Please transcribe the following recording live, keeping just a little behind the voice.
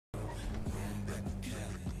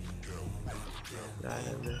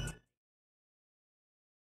là.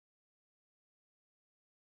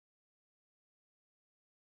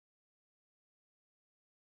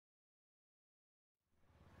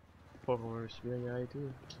 Pauvre, je suis bien garé et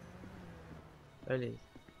tout. Allez.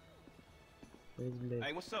 Allez, Blake.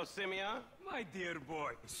 Hey, what's up, Simeon? My dear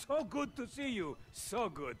boy, so good to see you. So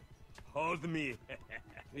good. Hold me.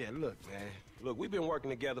 Yeah, look, man. Look, we've been working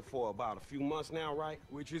together for about a few months now, right?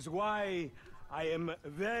 Which is why I am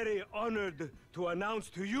very honored to announce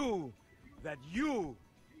to you that you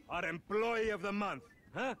are Employee of the Month.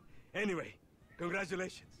 Huh? Anyway,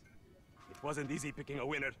 congratulations. It wasn't easy picking a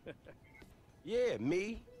winner. Yeah,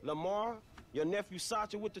 me, Lamar, your nephew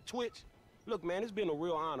Sacha with the Twitch. Look, man, it's been a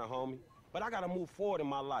real honor, homie. But I gotta move forward in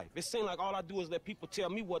my life. It seems like all I do is let people tell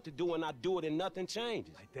me what to do and I do it and nothing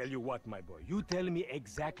changes. I tell you what, my boy. You tell me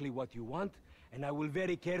exactly what you want, and I will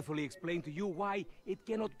very carefully explain to you why it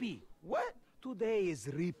cannot be. What? Today is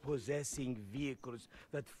repossessing vehicles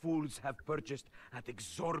that fools have purchased at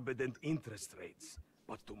exorbitant interest rates.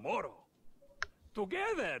 But tomorrow,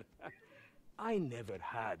 together, I never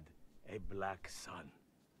had a black son.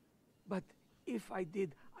 But if I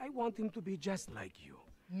did, I want him to be just like you.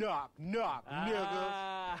 Knock, knock,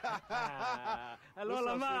 niggas. Hello, What's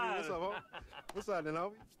up, Lamar. What's up, homie? What's up, then,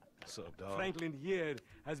 homie? What's up, dog? Franklin here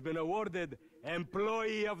has been awarded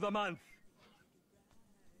Employee of the Month.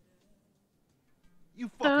 You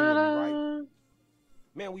fucking with me, right?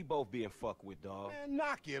 Man, we both being fucked with, dog. Man,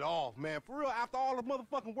 knock it off, man. For real, after all the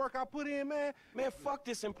motherfucking work I put in, man. Man, fuck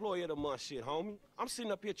this Employee of the Month shit, homie. I'm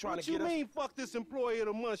sitting up here trying What to you get mean, fuck this Employee of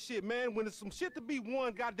the Month shit, man? When there's some shit to be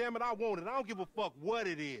won, goddammit, I want it. I don't give a fuck what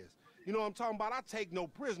it is. You know what I'm talking about? I take no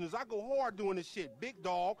prisoners. I go hard doing this shit. Big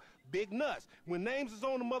dog, big nuts. When names is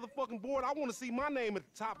on the motherfucking board, I want to see my name at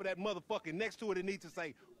the top of that motherfucking next to it. It needs to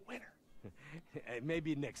say, winner.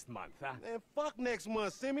 Maybe next month, huh? Man, fuck next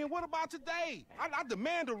month, Simeon. What about today? I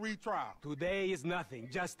demand a retrial. Today is nothing,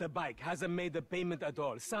 just a bike. Hasn't made a payment at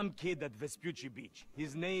all. Some kid at Vespucci Beach.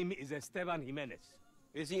 His name is Esteban Jimenez.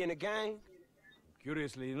 Is he in the gang?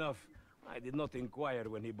 Curiously enough, I did not inquire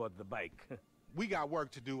when he bought the bike. We got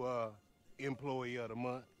work to do, Employee of the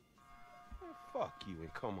Month. Man, fuck you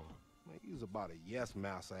and come on. Man, you's about a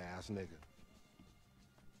yes-mouse ass nigga.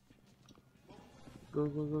 Go,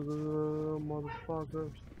 go, go, go,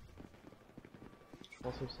 motherfuckers. Je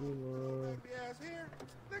pense aussi, Baby ass here,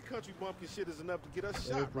 that country bumpkin shit is enough to get us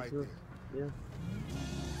ouais, shot right there. Bien.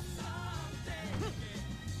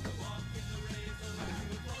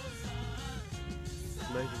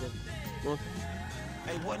 Ouais, je viens. Bon.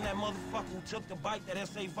 Hey, wasn't that motherfucker who took the bike that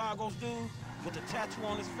S.A. Vagos dude? With the tattoo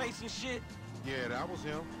on his face and shit? Yeah, that was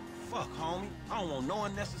him. Fuck, homie. I don't want no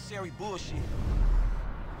unnecessary bullshit.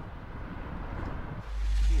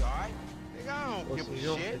 He alright? Nigga, I don't Oh, give c'est a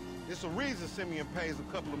gentil. shit. It's a reason Simeon pays a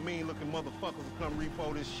couple of mean-looking motherfuckers to come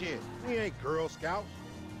repo this shit. We ain't Girl Scouts.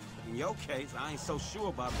 In your case, I ain't so sure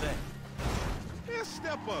about that. Man,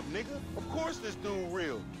 step up, nigga. Of course this dude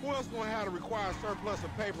real. Who else gonna have the required surplus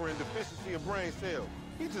of paper and deficiency of brain cells?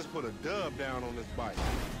 He just put a dub down on this bike.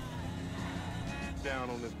 Down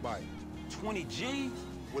on this bike. 20 G's?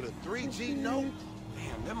 With a 3G note?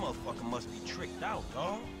 Damn, that motherfucker must be tricked out,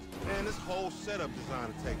 dog. Man, this whole setup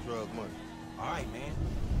designed to take drug money. Alright, man.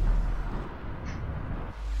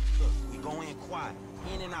 Look, we go in quiet.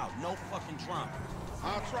 In and out. No fucking drama.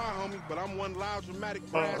 I'll try, homie, but I'm one loud, dramatic,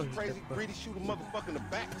 brass, crazy, greedy, shoot a motherfucker in the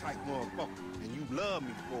back type motherfucker. And you love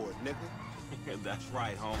me for it, nigga. That's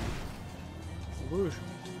right, homie. Rouge.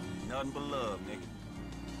 Nothing but love, nigga.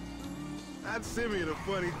 That Simeon a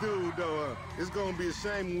funny dude, though. It's gonna be a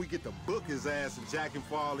shame when we get to book his ass and jack him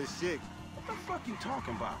for all this shit. What the fuck you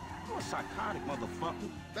talking about? You a psychotic motherfucker.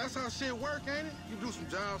 That's how shit work, ain't it? You do some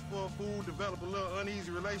jobs for a fool, develop a little uneasy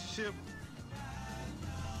relationship.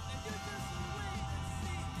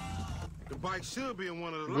 The bike should be in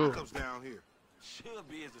one of the Go. lockups down here. Should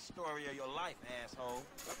be is the story of your life, asshole.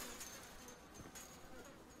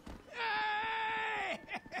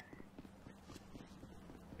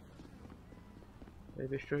 Allez,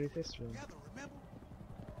 bêche-toi les fesses, là.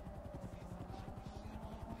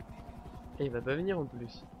 Et il va pas venir en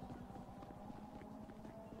plus.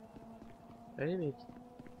 Allez, mec.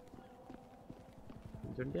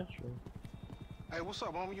 Il doit le dire, je vois. Hey, what's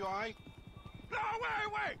up, homie? You alright? No,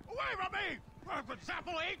 wait! Away from me! For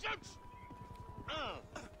example, agents!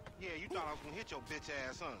 Yeah, you thought I was gonna hit your bitch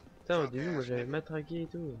ass, huh? Putain, au Drunk début, moi ass j'avais nigga. matraqué et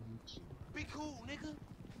tout. Be cool, nigga.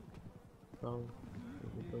 Pardon.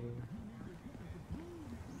 J'avais pas le-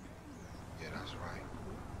 Yeah, that's right.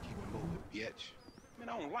 Keep it moving, bitch. Man,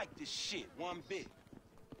 I don't like this shit one bit.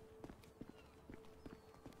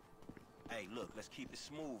 Hey, look, let's keep it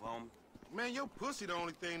smooth, homie. Man, your pussy the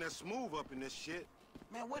only thing that's smooth up in this shit.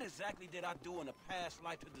 Man, what exactly did I do in a past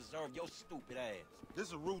life to deserve your stupid ass? This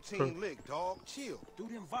is a routine lick, dog. Chill. Do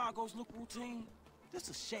them Vagos look routine? This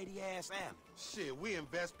a shady-ass alley. Shit, we in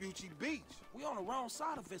Vespucci Beach. We on the wrong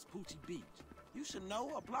side of Vespucci Beach. You should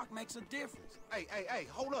know a block makes a difference. Hey,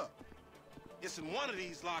 hold up. It's in one of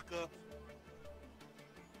these lockups.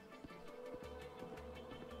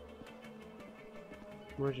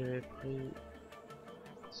 Moi j'avais pris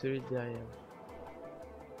celui de derrière.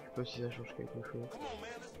 Je sais pas si ça change quelque chose. Come on,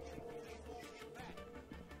 man, let's get it back.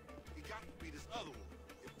 It got to be this other one.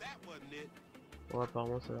 If that wasn't it, Bon,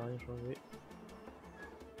 apparemment ça va rien changer.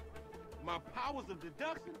 my powers of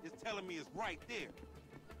deduction is telling me it's right there.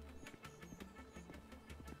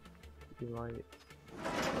 Il va arriver.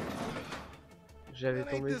 J'avais Man,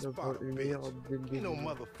 ain't tombé this sur about a une meilleure bitch? dès le Ain't début. no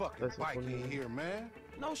motherfucking That's a bike funny in one. here, man.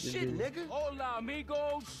 No shit, nigga. Hola,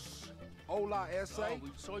 amigos. Hola, S.A.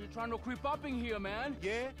 We saw you trying to creep up in here, man.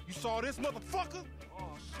 Yeah? You saw this motherfucker?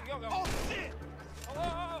 Oh, shit. Oh, shit!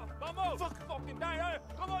 Vamos! Fucking down. Hey,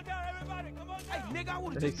 come on down, everybody. Come on Hey, down. nigga, I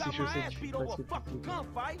would've Avec just got ses my chaussettes, ass je beat suis over passé a fucking plus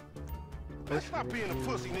gunfight. Let's stop being a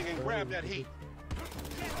pussy, nigga, and grab that heat.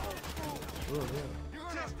 Oh merde.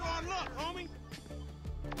 Just on luck, homie.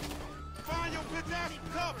 Find your bitch ass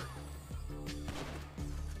some cover.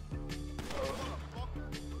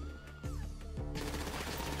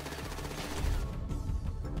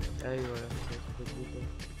 Allez voilà, ça fait tout.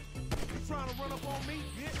 You trying to run up on me,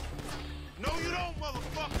 bitch? No, you don't,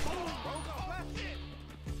 motherfucker.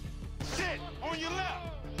 Shit, on your left.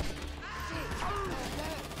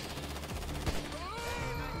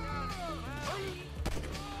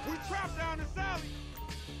 We trapped down this alley.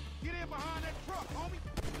 Get in behind that truck, homie.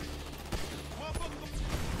 Motherfucker.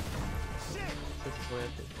 Shit. Ça c'est pour la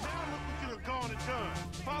tête. Now look what you done gone and done.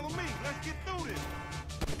 Follow me. Let's get through this.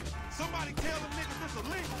 Somebody tell them niggas this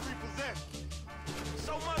illegal repossession.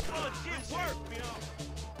 So much for legit work.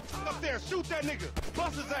 Up there, shoot that nigga.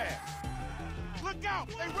 Bust his ass. Look out,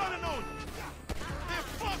 they running on you. Man,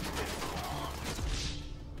 fuck this.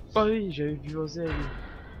 Oh oui, j'avais vu oser lui.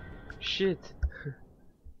 Shit.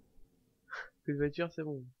 Une voiture c'est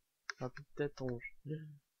bon. Un peu de tête ronge.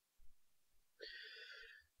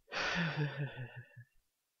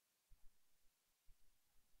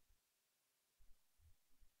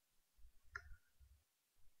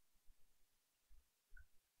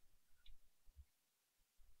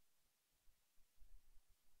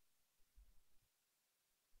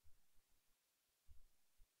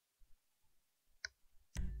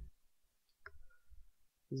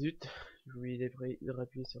 Zut, j'ai oublié de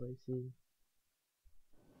rappuyer sur ici.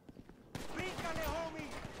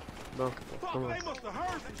 Bon, on Fuck, recommence. they must have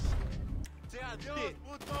heard this. Shit.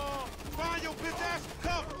 Find your bitch ass some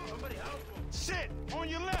cover. Shit, on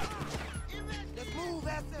your left. Let's move,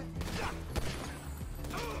 Esther.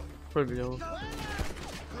 Pas bien. Good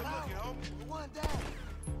looking, homie. One down.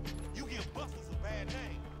 You give busters a bad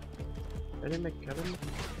name. Allez mec, calme.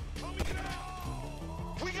 Homie, get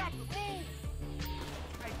out. We got to move.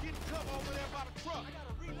 Hey, get cover over there by the truck. I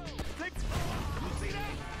gotta reload. You see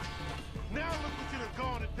that? Now look what you done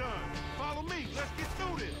gone and done. Follow me. Let's get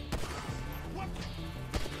through this. What?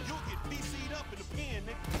 You'll get BC'd up in the pen,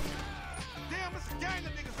 nigga. Damn, it's a gang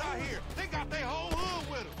of niggas out here. They got their whole hood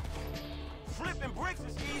with them. Flipping bricks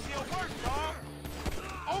is easier work, dog.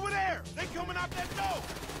 Over there. They coming out that door.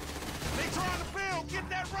 They trying to build, get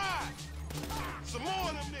that ride. Some more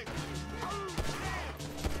of them niggas. Damn.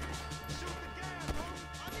 Shoot the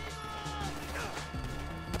gas,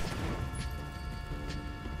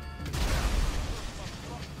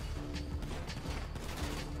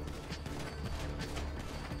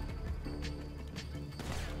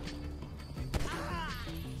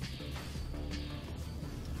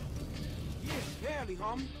 Yeah, barely,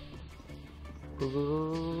 homie.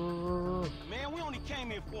 Oh, Man, we only came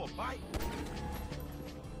here for a bite.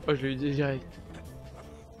 je l'ai eu direct.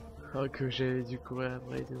 Oh que j'avais dû courir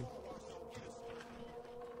après et tout.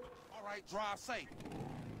 All right, drive safe.